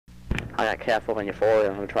I got Castlevania 4 and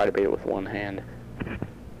I'm going to try to beat it with one hand.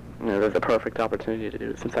 You know, there's a perfect opportunity to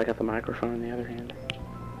do it since I got the microphone in the other hand.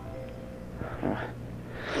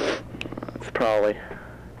 It's probably,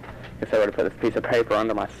 if I were to put this piece of paper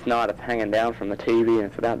under my snot, it's hanging down from the TV and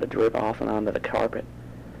it's about to drip off and onto the carpet.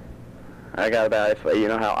 I got about, you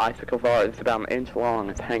know how icicles are? It's about an inch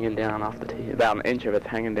long. It's hanging down off the TV. About an inch of it's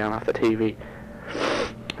hanging down off the TV.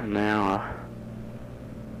 And now,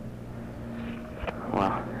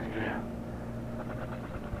 well, yeah.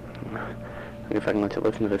 I guess I can let you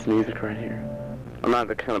listen to this music right here. I'm not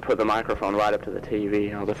going to put the microphone right up to the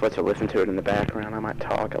TV. I'll just let you listen to it in the background. I might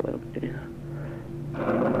talk a little bit, you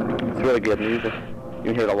know. It's really good music. You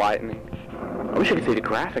can hear the lightning. I wish you could see the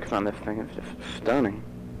graphics on this thing. It's just stunning.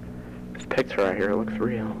 This picture right here, it looks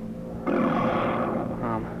real.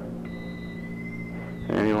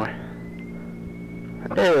 Anyway.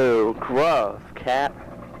 Ew, gross, cat.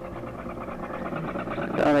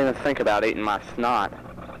 Don't even think about eating my snot.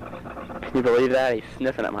 Can you believe that? He's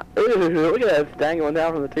sniffing at my... Ooh, look at that. It's dangling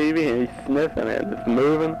down from the TV and he's sniffing it. It's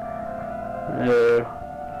moving. Ew.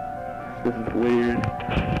 This is weird.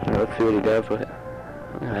 Now, let's see what he does with it.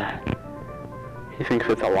 Look at that. He thinks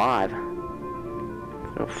it's alive.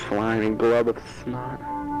 It's a slimy glub of snot.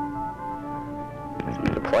 He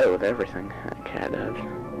seems to play with everything. That cat does.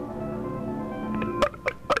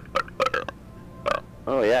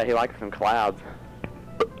 Oh yeah, he likes some clouds.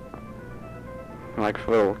 Like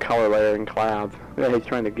little color layering clouds. Yeah, he's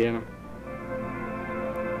trying to get them.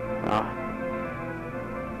 Oh.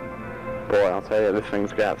 Boy, I'll tell you, this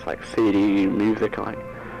thing's got like CD music, like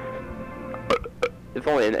it's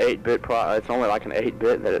only an 8-bit it's only like an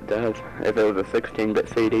 8-bit that it does. If it was a 16-bit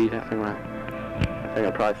CD, I think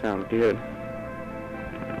it'd probably sound good.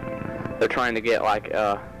 They're trying to get like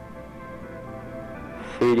a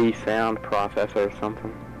CD sound processor or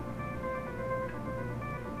something.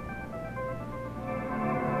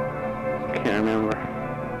 Can't remember.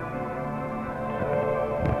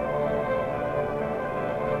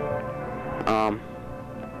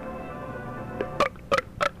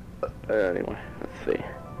 Anyway, let's see.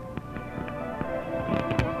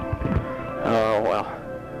 Oh, well.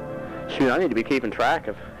 Shoot, I need to be keeping track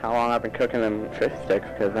of how long I've been cooking them fish sticks,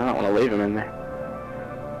 because I don't want to leave them in there.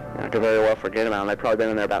 I could very well forget about them. They've probably been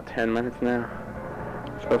in there about 10 minutes now.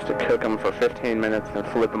 I'm supposed to cook them for 15 minutes and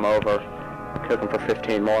flip them over, cook them for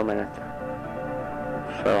 15 more minutes.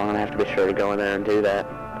 So I'm going to have to be sure to go in there and do that.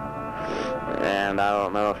 And I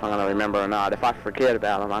don't know if I'm going to remember or not. If I forget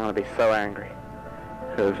about them, I'm going to be so angry.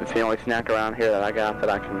 Because it's the only snack around here that I got that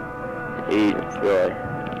I can eat. It's really...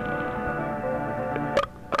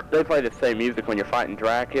 They play the same music when you're fighting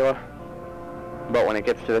Dracula. But when it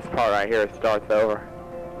gets to this part right here, it starts over.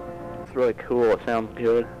 It's really cool. It sounds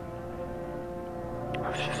good.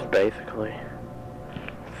 It's just basically...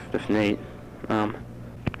 It's just neat. I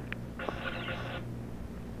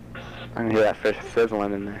can hear that fish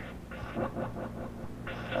sizzling in there.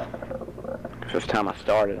 It's just time I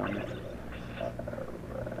started on this.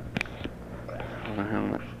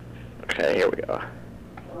 Okay, here we go.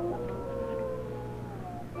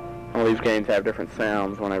 All these games have different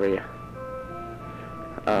sounds whenever you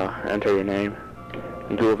enter your name.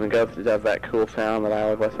 And Ghouls and Ghosts does that cool sound that I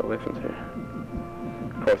always listen to.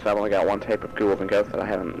 Of course, I've only got one tape of Ghouls and Ghosts that I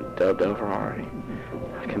haven't dubbed over already.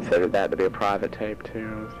 I considered that to be a private tape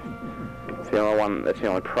too. It's the only one. That's the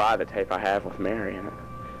only private tape I have with Mary in it.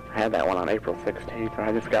 I had that one on April 16th, and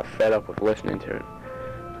I just got fed up with listening to it.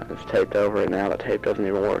 I just taped over it. Now the tape doesn't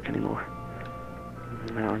even work anymore. I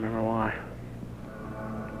don't remember why.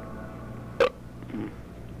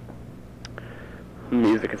 The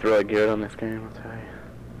music is really good on this game, I'll tell you.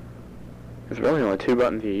 There's really only 2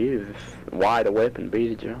 buttons you use. It's Y to whip and B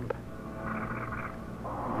to jump.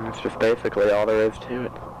 And that's just basically all there is to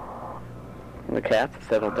it. And the cats have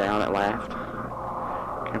settled down at last.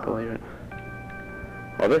 Can't believe it.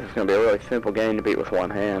 Well, this is going to be a really simple game to beat with one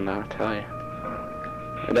hand, I'll tell you.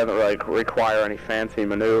 It doesn't really require any fancy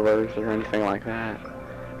maneuvers or anything like that.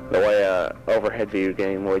 The way a overhead view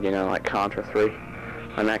game would, you know, like Contra 3.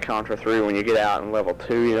 On that Contra 3, when you get out in level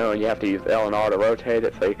 2, you know, and you have to use L and R to rotate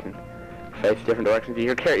it so you can face different directions.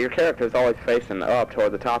 Your character is always facing up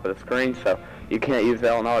toward the top of the screen, so you can't use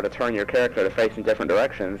L and R to turn your character to face in different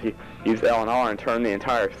directions. You use L and R and turn the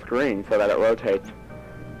entire screen so that it rotates.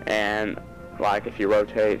 And, like, if you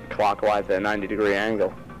rotate clockwise at a 90-degree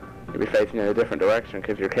angle, you'll be facing in a different direction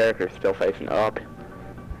because your character is still facing up.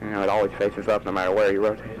 You know, it always faces up no matter where you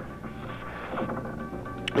rotate it.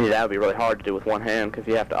 Yeah, that would be really hard to do with one hand because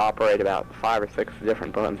you have to operate about 5 or 6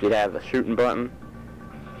 different buttons. You'd have the shooting button,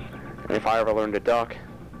 and if I ever learned to duck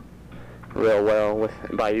real well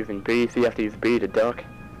by using B, so you have to use B to duck.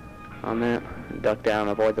 on that. Duck down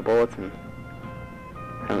and avoid the bullets, and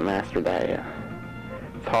haven't mastered that yet.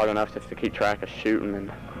 It's hard enough just to keep track of shooting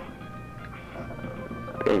and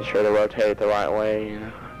being sure to rotate the right way, you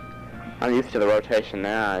know. I'm used to the rotation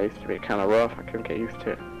now. It used to be kind of rough. I couldn't get used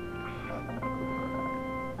to it.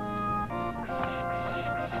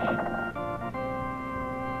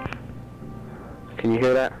 Can you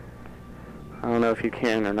hear that? I don't know if you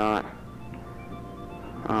can or not.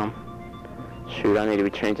 Shoot, I need to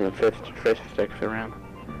be changing the fish sticks around.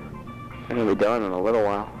 They're gonna be done in a little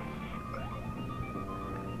while.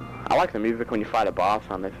 I like the music when you fight a boss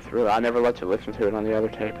on this. It's really, I never let you listen to it on the other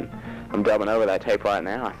tape, and I'm dubbing over that tape right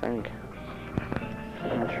now, I think.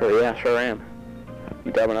 Yeah, sure am.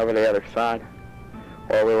 I'm dubbing over the other side.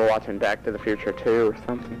 Or we were watching Back to the Future 2 or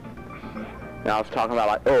something. And I was talking about,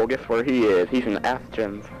 like, oh, guess where he is? He's in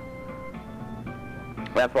Athens.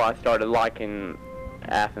 That's why I started liking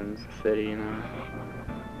Athens City, you know.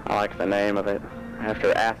 I like the name of it.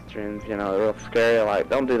 After Athens, you know, real scary. Like,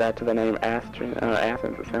 don't do that to the name Athens.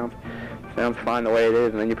 It sounds fine the way it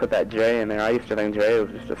is, and then you put that J in there. I used to think J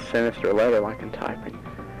was just a sinister letter, like in typing.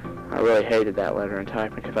 I really hated that letter in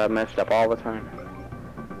typing because I messed up all the time.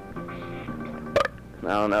 I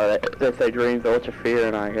don't know. They say dreams are what you fear,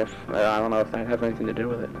 and I guess I don't know if that has anything to do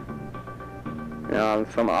with it. You know,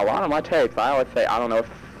 a lot of my tapes, I always say I don't know if,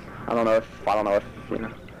 you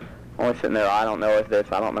know. I'm always sitting there. I don't know if this.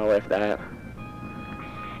 I don't know if that.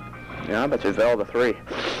 You know, I bet you Zelda 3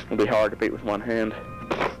 will be hard to beat with one hand.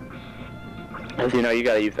 As you know, you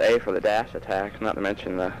got to use A for the dash attack, not to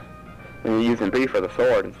mention when you're using B for the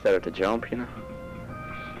sword instead of to jump, you know.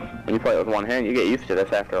 When you play it with one hand, you get used to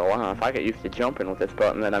this after a while. If I get used to jumping with this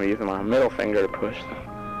button, then I'm using my middle finger to push. So.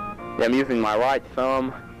 Yeah, I'm using my right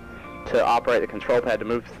thumb to operate the control pad to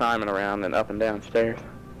move Simon around and up and down stairs.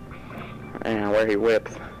 And where he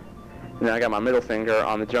whips. And then I got my middle finger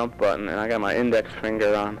on the jump button, and I got my index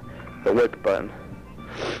finger on the whip button.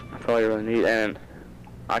 That's all you really need. And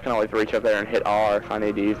I can always reach up there and hit R if I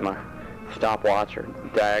need to use my stopwatch or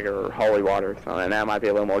dagger or holy water or something. And that might be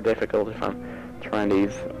a little more difficult if I'm trying to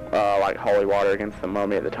use like holy water against the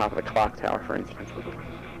mummy at the top of the clock tower, for instance.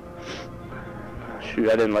 Shoot,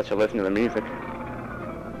 I didn't let you listen to the music.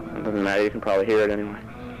 It doesn't matter, you can probably hear it anyway.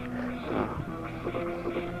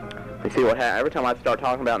 You see what happens? Every time I start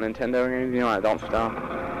talking about Nintendo games, you know, I don't stop.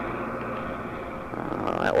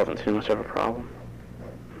 That wasn't too much of a problem.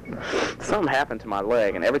 Something happened to my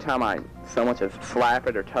leg, and every time I so much as slap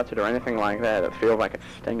it or touch it or anything like that, it feels like it's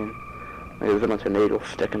stinging. There's a bunch of needles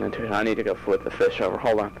sticking into it. I need to go flip the fish over.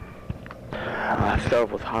 Hold on. That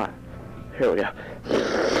stove was hot. Here we go.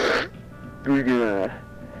 We're gonna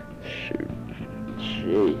shoot.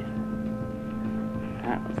 Jeez.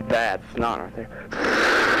 That was bad snot right there.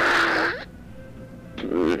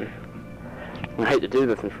 I hate to do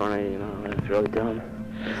this in front of you, you know. It's really dumb.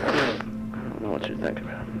 I don't know what you think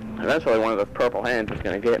about it. Eventually one of those purple hands is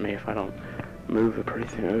gonna get me if I don't move it pretty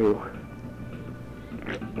soon. Ooh.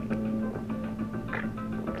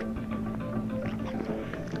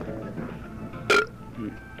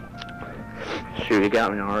 Shoot, you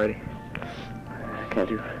got me already. I can't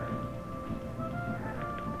do.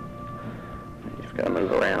 You just gotta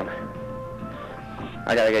move around.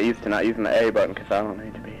 I gotta get used to not using the A button because I don't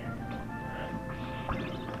need to be.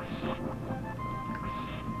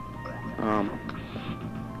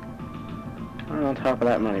 I'm on top of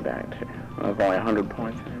that money bag too. That was only 100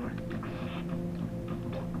 points anyway.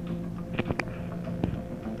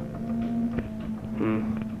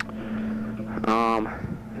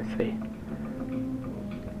 Let's see.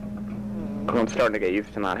 I'm starting to get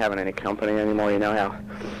used to not having any company anymore. You know how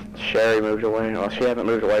Sherry moved away? Well, she hasn't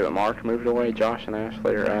moved away, but Mark moved away. Josh and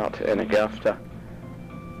Ashley are out in Augusta,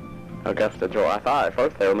 Georgia. I thought at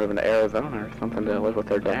first they were moving to Arizona or something to live with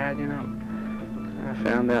their dad, you know. I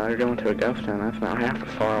found out they're going to Augusta, and that's not half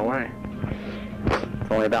as far away.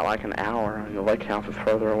 It's only about like an hour, and the lake house is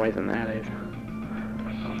further away than that is.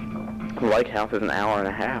 The lake house is an hour and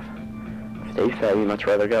a half. Steve said he'd much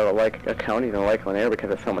rather go to Lake Oconee than Lake Lanier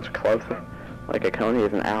because it's so much closer. Lake Oconee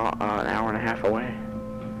is an hour and a half away.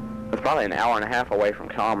 It's probably an hour and a half away from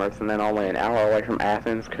Commerce, and then only an hour away from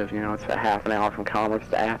Athens, because, you know, it's a half an hour from Commerce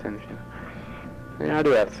to Athens. You know. Yeah, I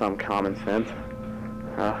do have some common sense.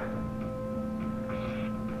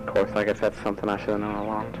 Of course, I guess that's something I should have known a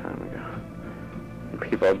long time ago.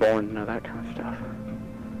 People are born to know that kind of stuff.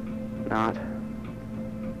 Not.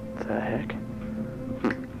 What the heck?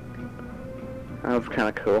 That was kind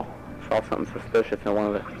of cool. Saw something suspicious in one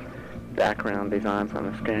of the background designs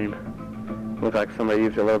on this game. Looked like somebody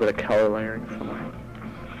used a little bit of color layering somewhere.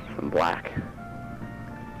 Some black.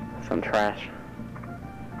 Some trash.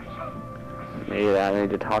 Yeah, I need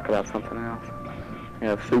to talk about something else. I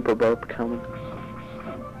have super burp coming.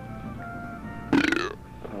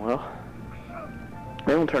 Well,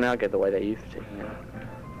 they don't turn out good the way they used to, you know.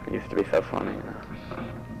 It used to be so funny, you know.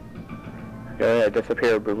 Go ahead,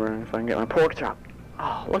 disappear, boomerang, so I can get my pork chop.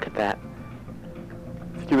 Oh, look at that.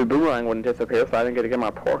 Stupid boomerang wouldn't disappear, so I didn't get to get my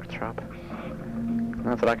pork chop.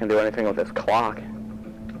 Not that I can do anything with this clock.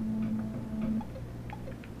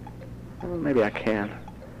 Well, maybe I can.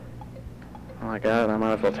 Oh my god, I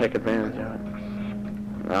might as well take advantage of it.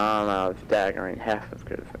 No, this dagger ain't half as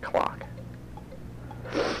good as the clock.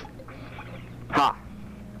 Ha!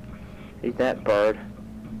 Eat that, bird.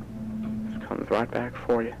 This comes right back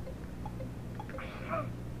for you.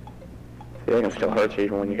 See, they can still hurt you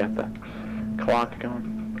even when you got the clock going.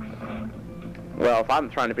 Well, if I'm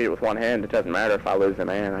trying to beat it with one hand, it doesn't matter if I lose a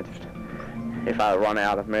man. If I run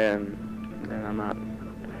out of men, then I'm not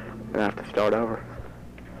gonna have to start over.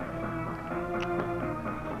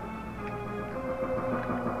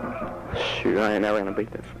 Shoot, I ain't never gonna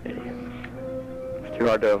beat this idiot. It's too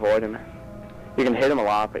hard to avoid him. You can hit him a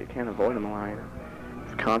lot, but you can't avoid him a lot.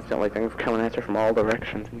 There's constantly things coming at you from all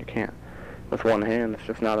directions, and you can't. With one hand, it's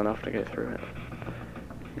just not enough to get through it.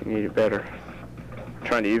 You need it better. I'm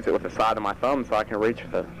trying to use it with the side of my thumb so I can reach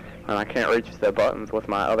and I can't reach the buttons with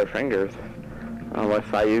my other fingers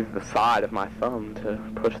unless I use the side of my thumb to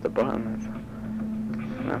push the buttons.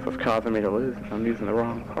 And that's what's causing me to lose, is I'm using the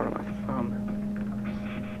wrong part of my thumb.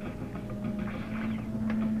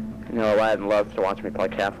 You know, Aladdin loves to watch me play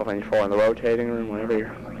Castlevania 4 in the rotating room whenever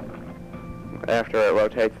you're... After it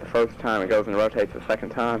rotates the first time, it goes and rotates the second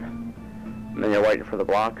time. And then you're waiting for the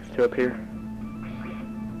blocks to appear.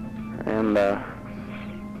 And,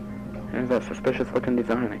 there's that suspicious looking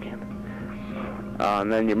design again.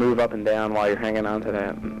 And then you move up and down while you're hanging on to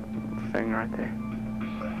that thing right there.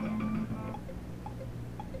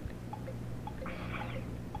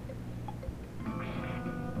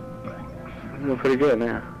 I'm doing pretty good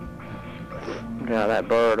now. Yeah, that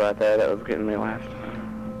bird right there that was getting me last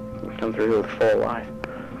time. Come through with full life.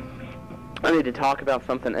 I need to talk about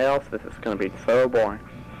something else. This is going to be so boring.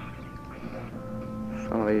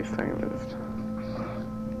 Some of these things are just...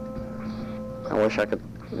 I wish I could,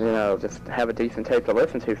 you know, just have a decent tape to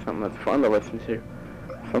listen to, something that's fun to listen to.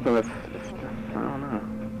 Something that's just, I don't know.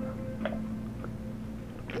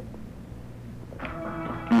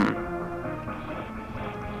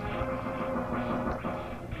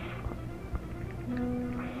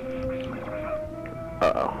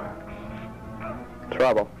 Uh-oh.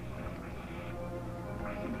 Trouble.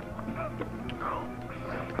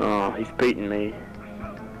 Oh, he's beating me.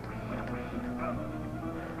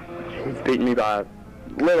 He's beating me by a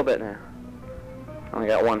little bit now. I only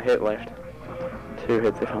got one hit left. 2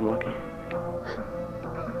 hits if I'm lucky.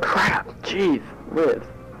 Crap! Jeez, Liz.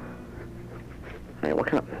 Hey, what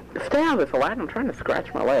kind of... Stay out of this, Aladdin. I'm trying to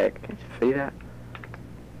scratch my leg. Can't you see that?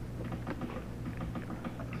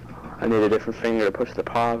 I need a different finger to push the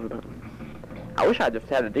pause button. I wish I just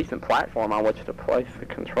had a decent platform on which to place the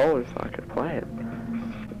controller so I could play it.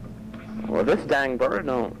 Well, this dang bird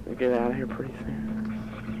don't get out of here pretty soon.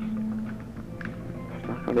 It's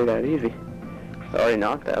not gonna be that easy. I already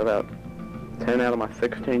knocked out about 10 out of my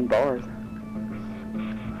 16 bars.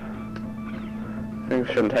 Things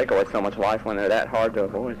shouldn't take away so much life when they're that hard to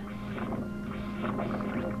avoid.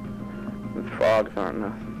 The frogs aren't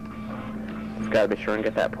nothing. Just gotta be sure and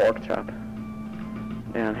get that pork chop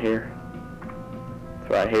down here. It's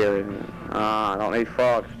right here, isn't it? I don't need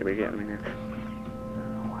frogs to be getting me there.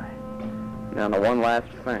 No way. Now the one last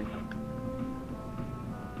thing.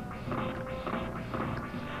 I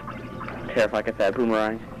don't care if I get that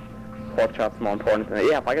boomerang. Pork chop's more important than that.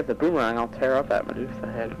 Yeah, if I get the boomerang, I'll tear up that Medusa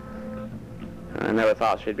head. I never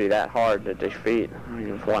thought she'd be that hard to defeat. I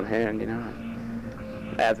mean, with one hand, you know.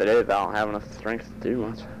 As it is, I don't have enough strength to do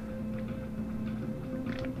much.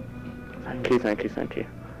 Thank you, thank you, thank you.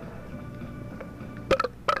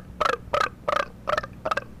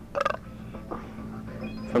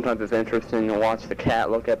 Sometimes it's interesting to watch the cat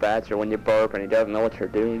look up at you when you burp and he doesn't know what you're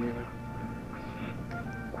doing, you know.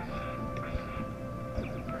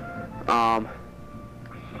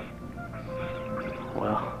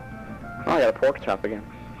 Well, I got a pork chop again.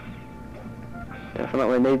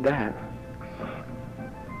 Definitely need that.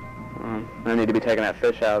 I need to be taking that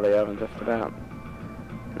fish out of the oven just about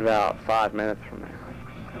 5 minutes from now.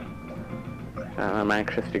 I'm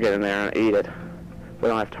anxious to get in there and eat it. We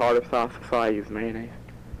don't have tartar sauce, so I use mayonnaise.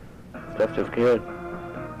 Stuff's just good.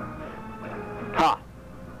 Ha!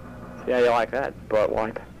 See how you like that butt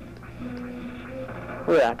wipe?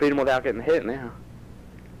 Look at that, I beat him without getting hit now.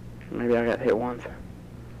 Maybe I got hit once.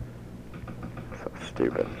 So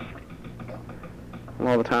stupid.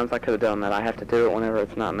 Well, the times I could have done that, I have to do it whenever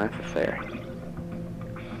it's not necessary.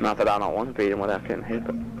 Not that I don't want to beat him without getting hit,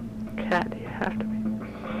 but... Cat, do you have to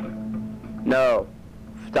be? No.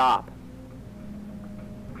 Stop.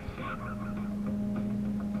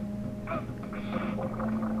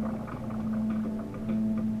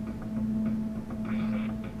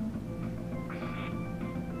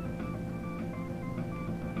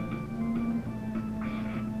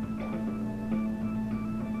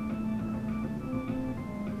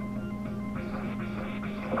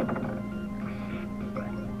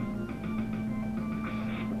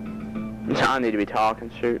 I need to be talking,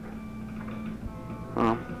 shoot.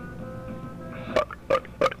 I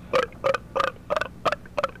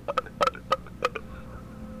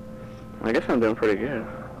guess I'm doing pretty good.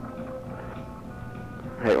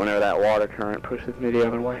 I hate whenever that water current pushes me the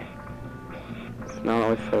other way. It's not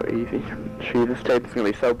always so easy. Gee, this tape is going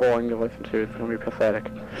to be so boring to listen to, it's going to be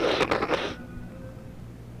pathetic.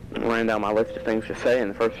 I ran down my list of things to say in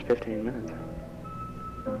the first 15 minutes.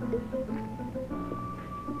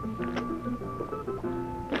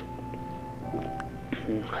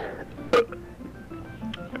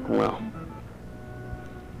 Well,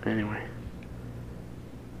 anyway.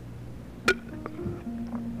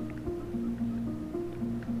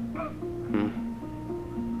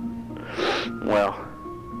 Well,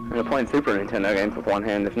 playing Super Nintendo games with one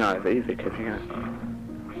hand is not as easy because you got,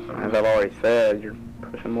 as I've already said, you're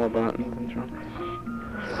pushing more buttons and jumping.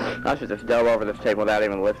 I should just delve over this tape without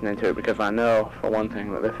even listening to it because I know, for one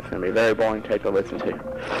thing, that this is going to be a very boring tape to listen to.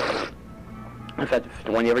 In fact, just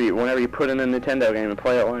whenever you put in a Nintendo game and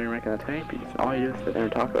play it while you're making a tape, all you do is sit there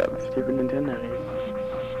and talk about the stupid Nintendo game.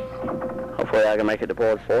 Hopefully I can make it to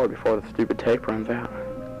board 4 before the stupid tape runs out.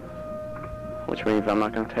 Which means I'm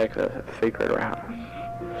not going to take the secret route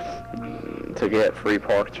to get free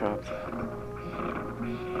pork chops.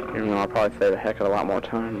 Even though I'll probably save a heck of a lot more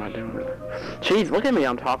time by doing it. Jeez, look at me,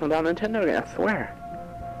 I'm talking about Nintendo games, I swear.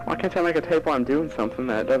 Why can't I make a tape while I'm doing something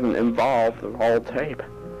that doesn't involve the whole tape?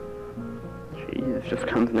 Jeez, it just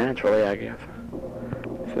comes naturally, I guess.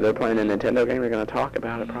 So they're playing a Nintendo game, you're going to talk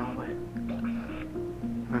about it probably.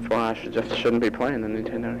 That's why I shouldn't be playing the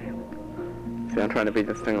Nintendo game. See, I'm trying to beat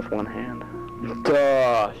this thing with one hand.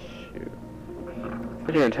 Duh, shoot. I'm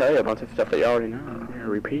going to tell you a bunch of stuff that you already know. You're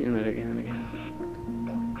repeating it again and again.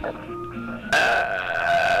 I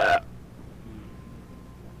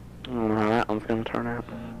don't know how that one's going to turn out.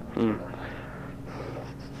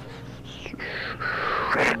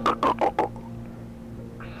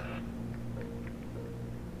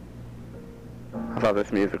 I thought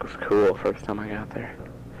this music was cool first time I got there.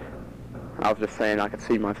 I was just saying I could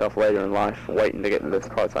see myself later in life waiting to get to this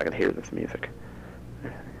part so I could hear this music.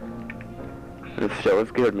 This show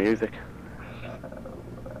is good music.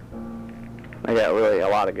 They got really a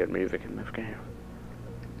lot of good music in this game.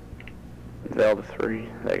 Zelda 3,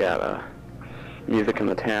 they got music in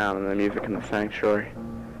the town and the music in the sanctuary.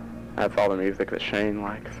 That's all the music that Shane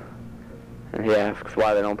likes. And he asks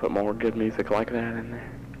why they don't put more good music like that in there.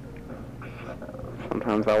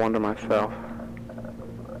 Sometimes I wonder myself,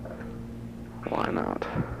 why not?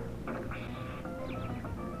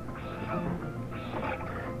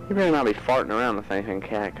 You better not be farting around with anything,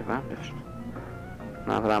 cat, because I'm just...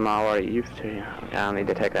 Not that I'm not already used to you. I need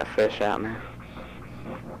to take that fish out now.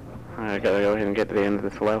 I gotta go ahead and get to the end of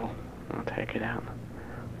this level. I'll take it out.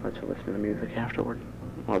 Let you listen to the music afterward.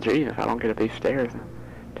 Well, gee, if I don't get up these stairs, the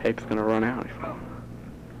tape's gonna run out before.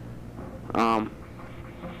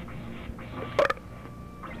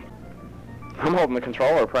 I'm holding the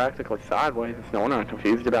controller practically sideways. It's no wonder I'm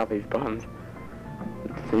confused about these buttons.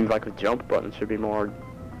 It seems like the jump button should be more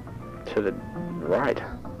to the right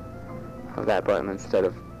of that button instead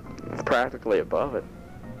of it's practically above it.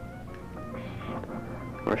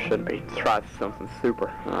 Or should be. Let's try something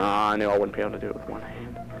super. I knew I wouldn't be able to do it with one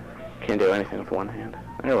hand. Can't do anything with one hand.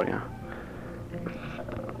 There we go.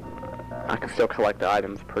 I can still collect the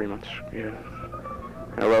items pretty much good.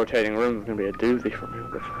 A rotating room is going to be a doozy for me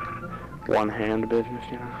with this one-hand business,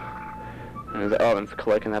 you know. And the oven's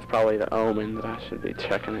clicking. That's probably the omen that I should be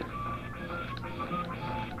checking it.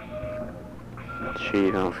 Gee,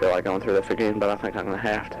 I don't feel like going through this again, but I think I'm going to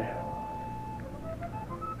have to.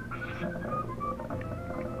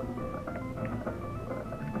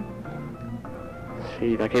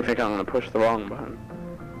 Gee, I keep thinking I'm going to push the wrong button.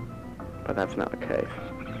 But that's not the case.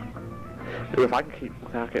 Dude, if I can keep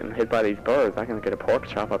without getting hit by these birds, I can get a pork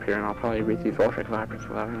chop up here and I'll probably beat these Orphic Vipers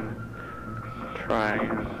without having to try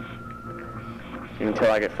again.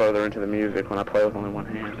 Until I get further into the music when I play with only one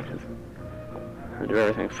hand, because I do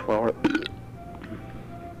everything slower.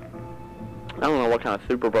 I don't know what kind of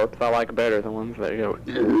super burps I like better, the ones that go,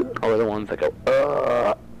 or the ones that go,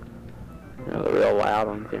 you know, the real loud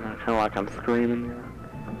ones, you know, kind of like I'm screaming, you know.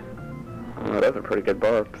 I don't know, those are pretty good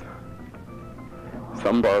burps.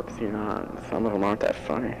 Some burps, you know, some of them aren't that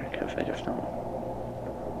funny, because they just don't.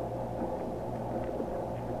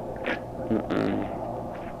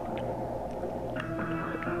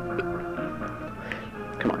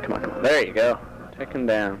 Come on, come on, come on. There you go. Take him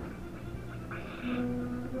down.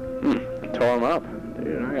 Tore him up.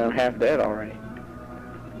 Dude, I got him half dead already.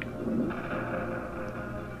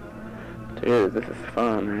 Dude, this is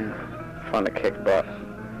fun, man. It's fun to kick butt.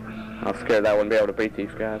 I was scared that I wouldn't be able to beat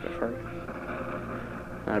these guys at first.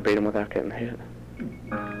 I beat them without getting hit.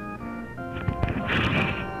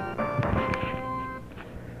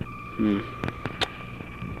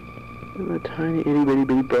 There's a tiny itty bitty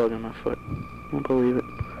bitty bug on my foot. I won't believe it.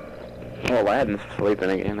 Oh, Aladdin's sleeping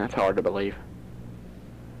again. That's hard to believe.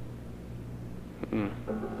 I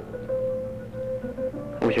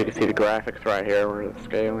wish you could see the graphics right here where the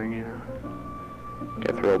scaling, you know,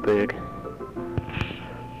 gets real big.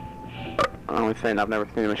 I'm only saying I've never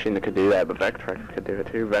seen a machine that could do that, but Vectrex could do it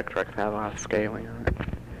too. Vectrex has a lot of scaling on it.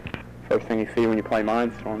 First thing you see when you play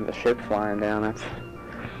Mindstorm, the ship flying down, that's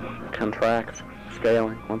contracts.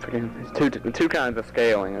 Scaling, once again. There's two kinds of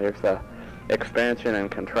scaling. There's the expansion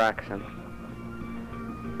and contraction.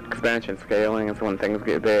 Expansion scaling is when things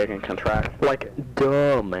get big, and contraction. Like,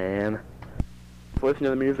 duh, man. Listen to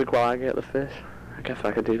the music while I get the fish. I guess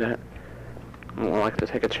I could do that. I don't like to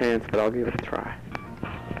take a chance, but I'll give it a try.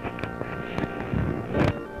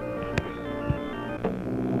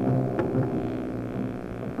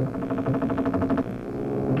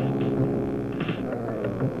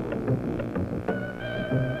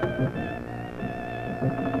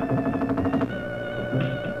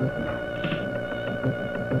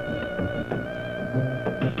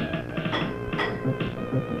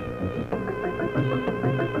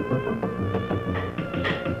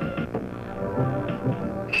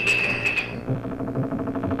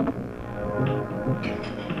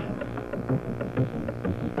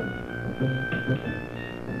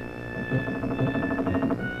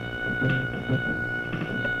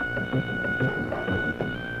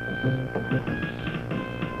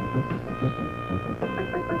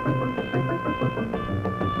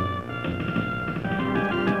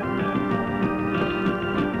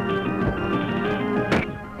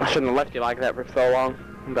 I shouldn't have left you like that for so long.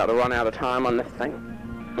 I'm about to run out of time on this thing.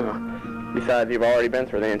 Besides, you've already been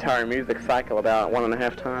through the entire music cycle about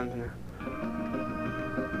 1.5 times now.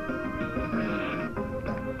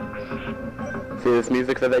 See this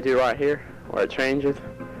music that they do right here, where it changes?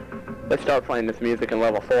 They start playing this music in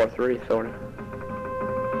level 4-3, sort of.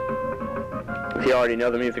 If you already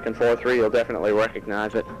know the music in 4-3, you'll definitely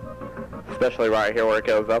recognize it. Especially right here where it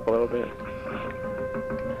goes up a little bit.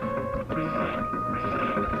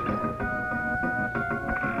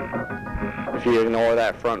 If you ignore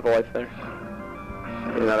that front voice there,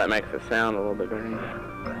 you know that makes it sound a little bit better.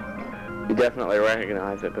 You definitely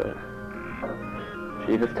recognize it, but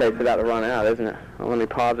she just takes it out to run out, isn't it? Well, let me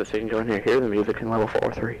pause it so you can go in here and hear the music in level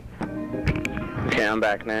 4-3. Okay, I'm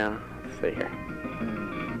back now. Let's see here.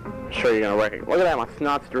 I'm sure you're going to recognize. Look at that, my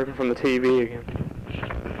snot's dripping from the TV again.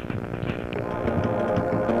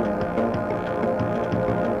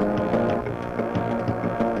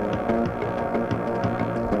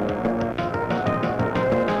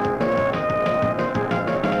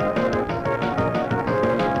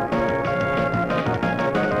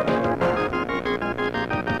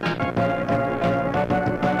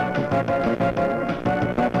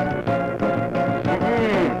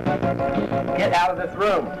 Get out of this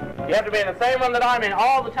room. You have to be in the same room that I'm in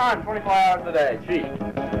all the time, 24 hours a day. Gee.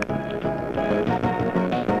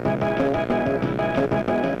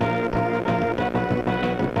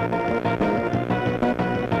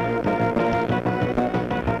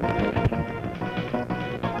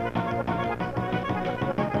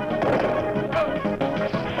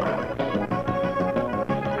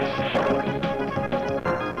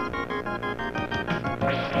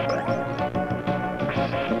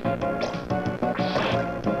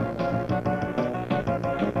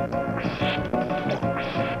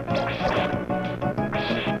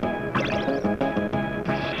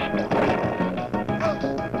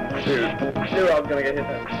 Knew I was gonna get hit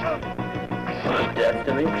there.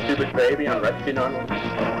 Destiny, stupid baby on Rescue 911.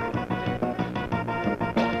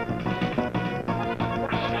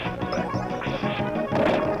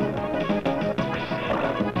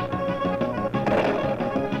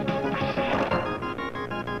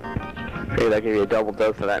 Figured I'd give you a double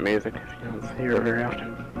dose of that music if you don't hear it very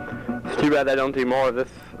often. It's too bad they don't do more of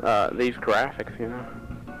this, these graphics, you know.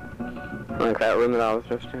 Like that room that I was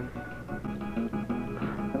just in.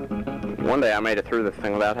 One day I made it through this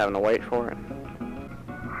thing without having to wait for it.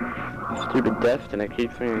 Stupid destiny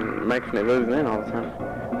makes me lose in all the time.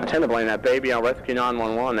 I tend to blame that baby on Rescue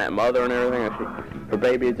 911, that mother and everything. Her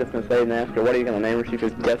baby had just been saved and asked her, what are you going to name her? She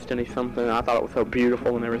says Destiny something. And I thought it was so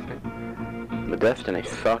beautiful and everything. The Destiny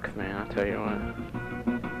sucks, man, I tell you what.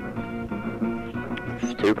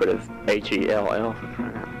 Stupid as H-E-L-L.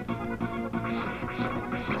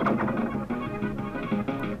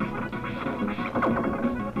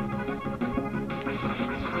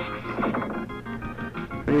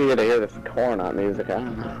 You get to hear this cornet music, I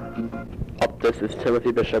don't know. This is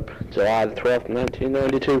Timothy Bishop, July the 12th,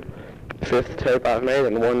 1992. Fifth tape I've made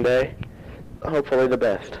in one day. Hopefully the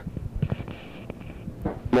best.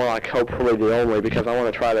 More like hopefully the only, because I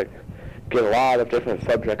want to try to get a lot of different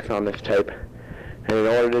subjects on this tape. And in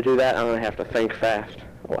order to do that, I'm going to have to think fast.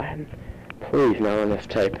 Aladdin, please not on this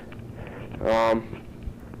tape. I'm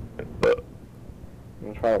going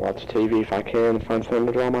to try to watch TV if I can, find something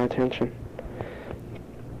to draw my attention.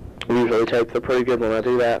 Usually tapes are pretty good when I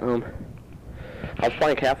do that. I was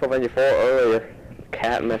playing Castlevania 4 earlier. The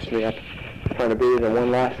cat messed me up. I was trying to beat it in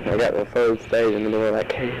one life, and I got to the third stage in the middle of that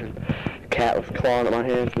cave, and the cat was clawing at my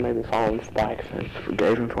hands and made me fall on the spikes, and I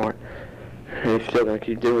forgave him for it. And he's still going to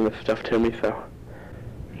keep doing this stuff to me, so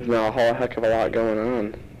there's now a whole heck of a lot going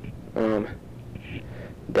on.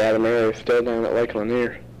 Dad and Mary are still down at Lake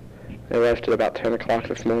Lanier. They left at about 10 o'clock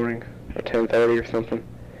this morning, or 10:30 or something,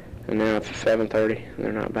 and now it's 7:30, and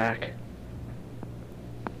they're not back.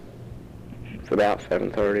 It's about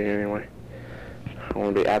 7:30 anyway. I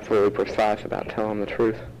want to be absolutely precise about telling the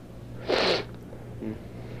truth.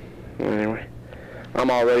 Anyway, I'm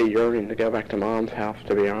already yearning to go back to Mom's house,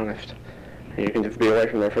 to be honest. And you can just be away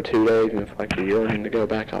from there for 2 days, and it's like you're yearning to go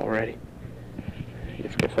back already. You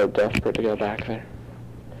just get so desperate to go back there.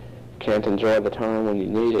 Can't enjoy the time when you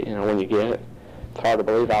need it, when you get it. It's hard to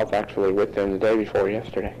believe I was actually with them the day before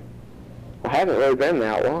yesterday. I haven't really been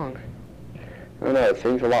that long. I don't know, it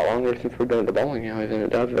seems a lot longer since we've been at the bowling alley than it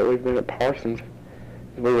does that we've been at Parsons.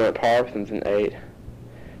 We went at Parsons and ate.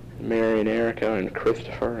 Mary and Erica and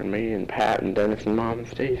Christopher and me and Pat and Dennis and Mom and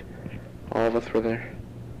Steve. All of us were there.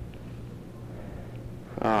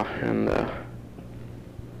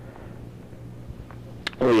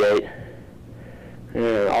 We ate.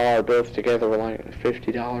 And all our bills together were like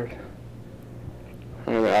 $50.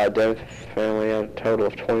 And Dennis' family had a total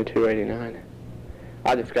of $22.89.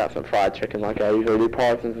 I just got some fried chicken like I usually do.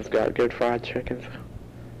 Parsons has got good fried chicken, so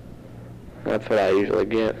that's what I usually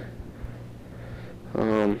get.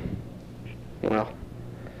 Well,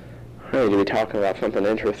 I need to be talking about something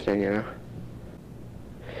interesting,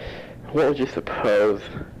 What would you suppose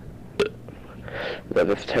that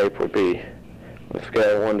this tape would be? On a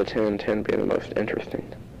scale of 1 to 10, 10 being the most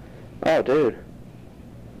interesting. Oh, dude.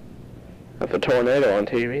 That's a tornado on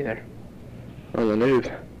TV there. On the news.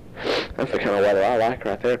 That's the kind of weather I like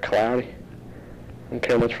right there, cloudy. I don't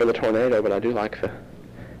care much for the tornado, but I do like the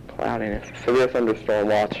cloudiness. Severe thunderstorm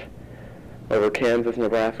watch over Kansas,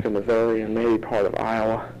 Nebraska, Missouri, and maybe part of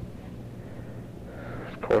Iowa.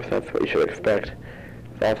 Of course, that's what you should expect.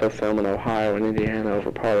 There's also some in Ohio and Indiana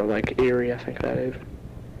over part of Lake Erie, I think that is.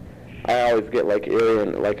 I always get Lake Erie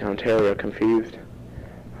and Lake Ontario confused.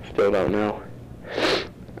 I still don't know.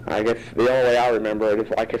 I guess the only way I remember it is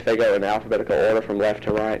like if they go in alphabetical order from left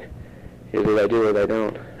to right. Either they do or they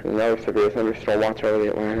don't. Another severe thunderstorm watch over the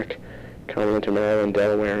Atlantic coming into Maryland,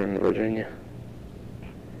 Delaware, and Virginia.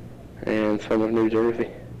 And some of New Jersey.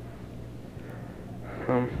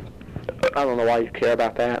 I don't know why you care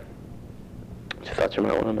about that. Just thought you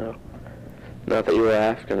might want to know. Not that you were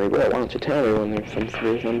asking me, well, why don't you tell me when there's some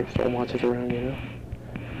severe thunderstorm watches around,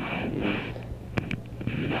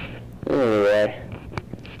 Anyway.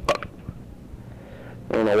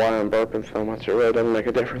 I don't know why I'm burping so much. It really doesn't make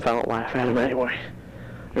a difference. I don't laugh at them anyway.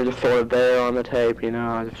 They're just sort of there on the tape, I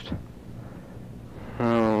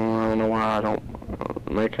don't know why I don't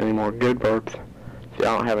make any more good burps. See,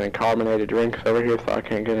 I don't have any carbonated drinks over here, so I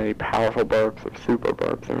can't get any powerful burps or super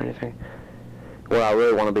burps or anything. What I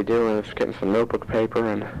really want to be doing is getting some notebook paper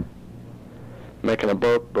and making a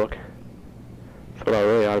burp book. That's what I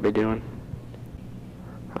really ought to be doing.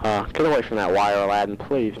 Get away from that wire, Aladdin.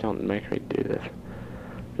 Please don't make me do this.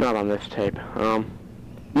 Not on this tape. No!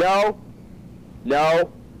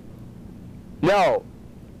 No! No!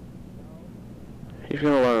 He's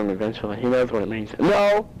gonna learn eventually. He knows what it means.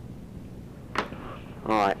 No!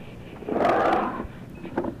 Alright.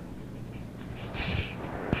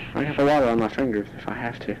 I got the water on my fingers if I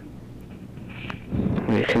have to.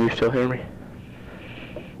 Wait, can you still hear me?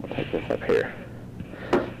 I'll take this up here.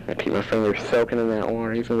 I keep my fingers soaking in that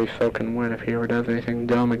water. He's gonna be soaking wet if he ever does anything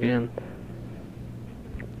dumb again.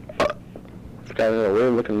 He's got a little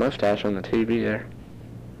weird looking mustache on the TV there.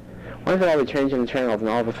 Why is it always changing the channels and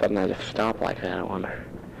all of a sudden I just stop like that, I wonder?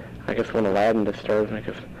 I guess when Aladdin disturbs me,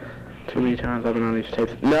 because too many times I've been on these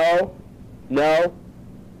tapes. No! No!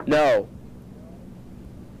 No!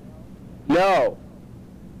 No!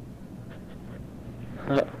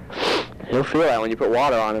 He'll feel that when you put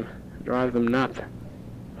water on him. It drives him nuts.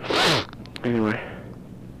 Anyway.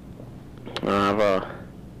 I have a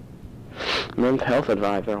men's health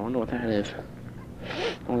advisor. I wonder what that is.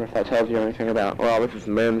 I wonder if that tells you anything about... Well, this is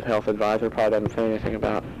men's health advisor. Probably doesn't say anything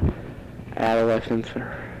about adolescence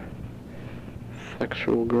or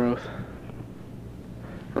sexual growth.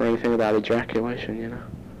 Or anything about ejaculation, you know.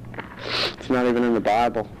 It's not even in the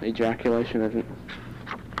Bible. Ejaculation isn't.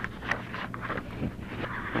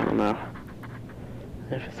 I don't know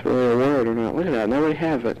if it's really a word or not. Look at that. Nobody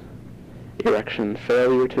has it. Erection.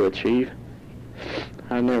 Failure to achieve.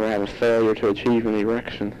 I never have a failure to achieve an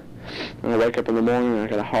erection. When I wake up in the morning, I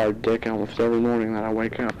got a hard dick almost every morning that I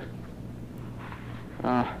wake up.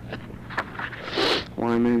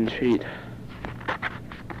 Why men cheat.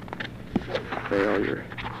 Failure.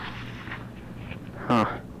 Huh.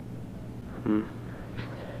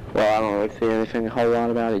 Well, I don't really see anything a whole lot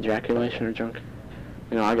about ejaculation or junk.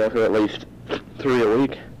 You know, I go through at least 3 a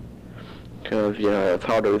week. Because, you know, it's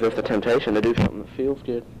hard to resist the temptation to do something that feels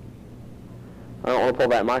good. I don't want to pull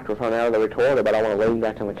that microphone out of the recorder, but I want to lean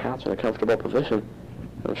back on the couch in a comfortable position.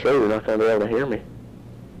 I'm sure you're not going to be able to hear me.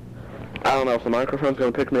 I don't know if the microphone's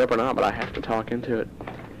going to pick me up or not, but I have to talk into it.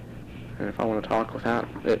 And if I want to talk without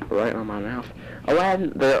it right on my mouth.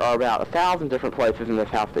 Aladdin, there are about 1,000 different places in this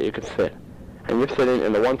house that you could sit. And you're sitting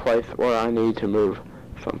in the one place where I need to move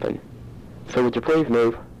something. So would you please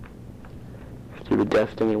move? Stupid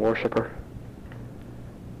destiny worshiper.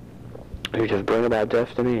 You just bring about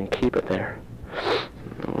destiny and keep it there.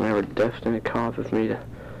 Whenever destiny causes me to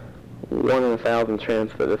 1 in 1,000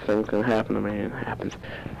 chance that this thing's going to happen to me, and it happens.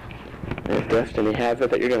 And if destiny has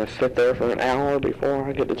it that you're going to sit there for an hour before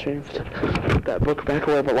I get the chance to put that book back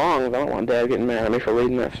where it belongs, I don't want Dad getting mad at me for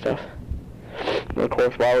reading that stuff. And of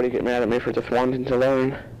course, why would he get mad at me for just wanting to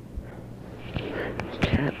learn?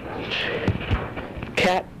 Cat.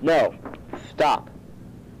 Cat, no. Stop.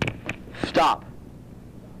 Stop.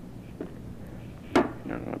 I'm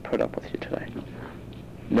not going to put up with you today.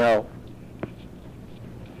 No.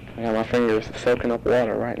 I got my fingers soaking up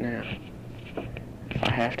water right now. If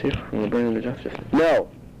I have to, I'm going to bring him to justice. No.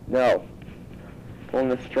 No. Pulling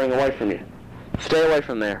this string away from you. Stay away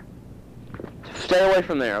from there. Just stay away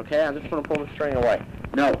from there, okay? I'm just going to pull the string away.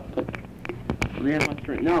 No. Let me have my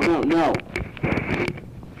string. No, no, no.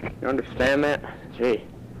 You understand that? Gee.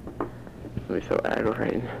 It'll be so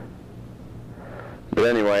aggravating. But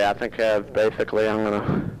anyway, I think basically I'm going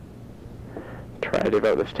to try to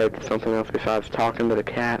devote this tape to something else besides talking to the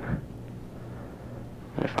cat.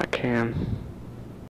 If I can.